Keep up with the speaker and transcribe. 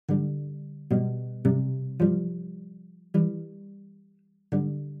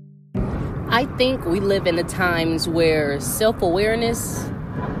I think we live in the times where self-awareness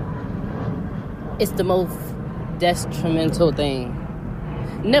is the most detrimental thing.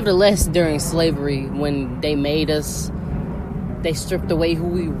 Nevertheless, during slavery, when they made us, they stripped away who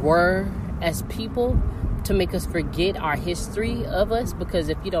we were as people to make us forget our history of us, because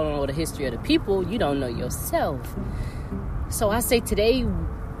if you don't know the history of the people, you don't know yourself. So I say today,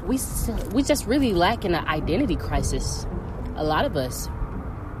 we just really lack in an identity crisis. A lot of us.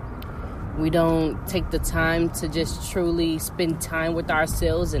 We don't take the time to just truly spend time with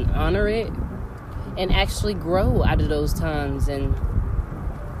ourselves and honor it and actually grow out of those times and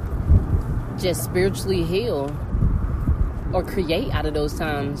just spiritually heal or create out of those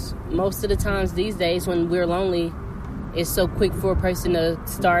times. Most of the times these days when we're lonely, it's so quick for a person to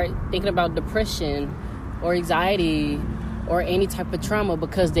start thinking about depression or anxiety or any type of trauma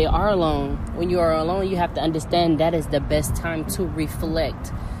because they are alone. When you are alone, you have to understand that is the best time to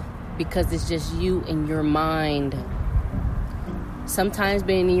reflect, because it's just you and your mind. Sometimes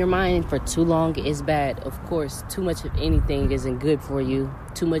being in your mind for too long is bad. Of course, too much of anything isn't good for you.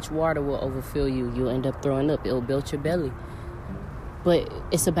 Too much water will overfill you. You'll end up throwing up. It'll build your belly. But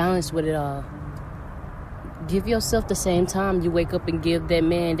it's a balance with it all. Give yourself the same time you wake up and give that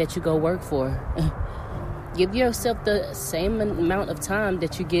man that you go work for. Give yourself the same amount of time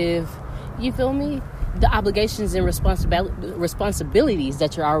that you give, you feel me? The obligations and responsibilities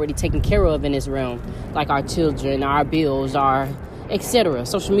that you're already taking care of in this realm. Like our children, our bills, our etc.,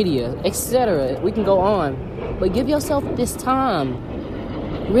 social media, etc. We can go on. But give yourself this time.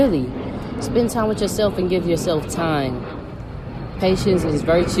 Really. Spend time with yourself and give yourself time. Patience is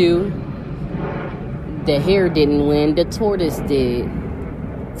virtue. The hare didn't win, the tortoise did.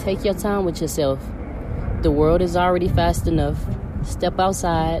 Take your time with yourself. The world is already fast enough. Step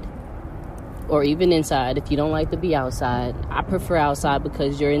outside. Or even inside if you don't like to be outside. I prefer outside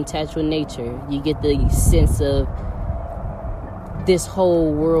because you're in touch with nature. You get the sense of this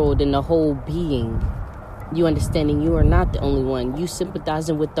whole world and the whole being. You understanding you are not the only one. You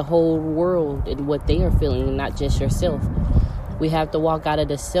sympathizing with the whole world and what they are feeling, not just yourself. We have to walk out of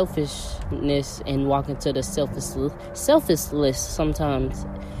the selfishness and walk into the selfless sometimes.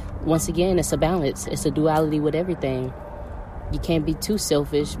 Once again, it's a balance. It's a duality with everything. You can't be too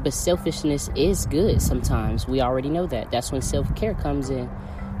selfish, but selfishness is good sometimes. We already know that. That's when self-care comes in.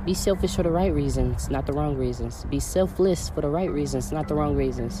 Be selfish for the right reasons, not the wrong reasons. Be selfless for the right reasons, not the wrong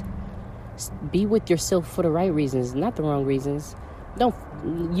reasons. Be with yourself for the right reasons, not the wrong reasons.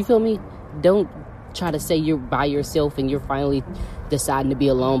 You feel me? Don't try to say you're by yourself and you're finally deciding to be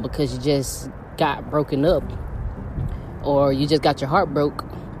alone because you just got broken up, or you just got your heart broke,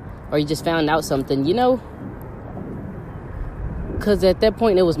 or you just found out something, because at that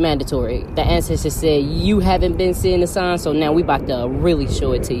point it was mandatory. The ancestors said you haven't been seeing the signs, so now we about to really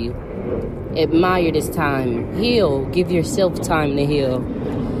show it to you. Admire this time. Heal. Give yourself time to heal.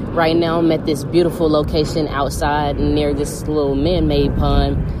 Right now I'm at this beautiful location outside near this little man-made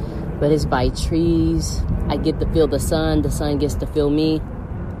pond, but it's by trees. I get to feel the sun gets to feel me,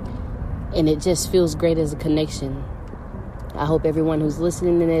 and it just feels great as a connection. I hope everyone who's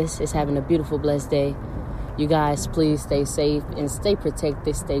listening to this is having a beautiful, blessed day. You guys, please stay safe and stay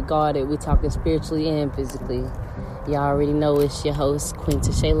protected, stay guarded. We're talking spiritually and physically. Y'all already know it's your host, Queen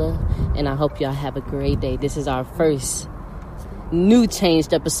Tashayla, and I hope y'all have a great day. This is our first new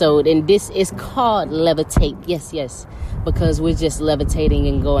changed episode, and this is called Levitate. Yes, because we're just levitating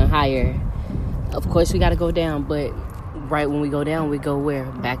and going higher. Of course, we got to go down, but right when we go down, we go where?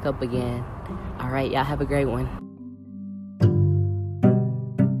 Back up again. All right, y'all have a great one.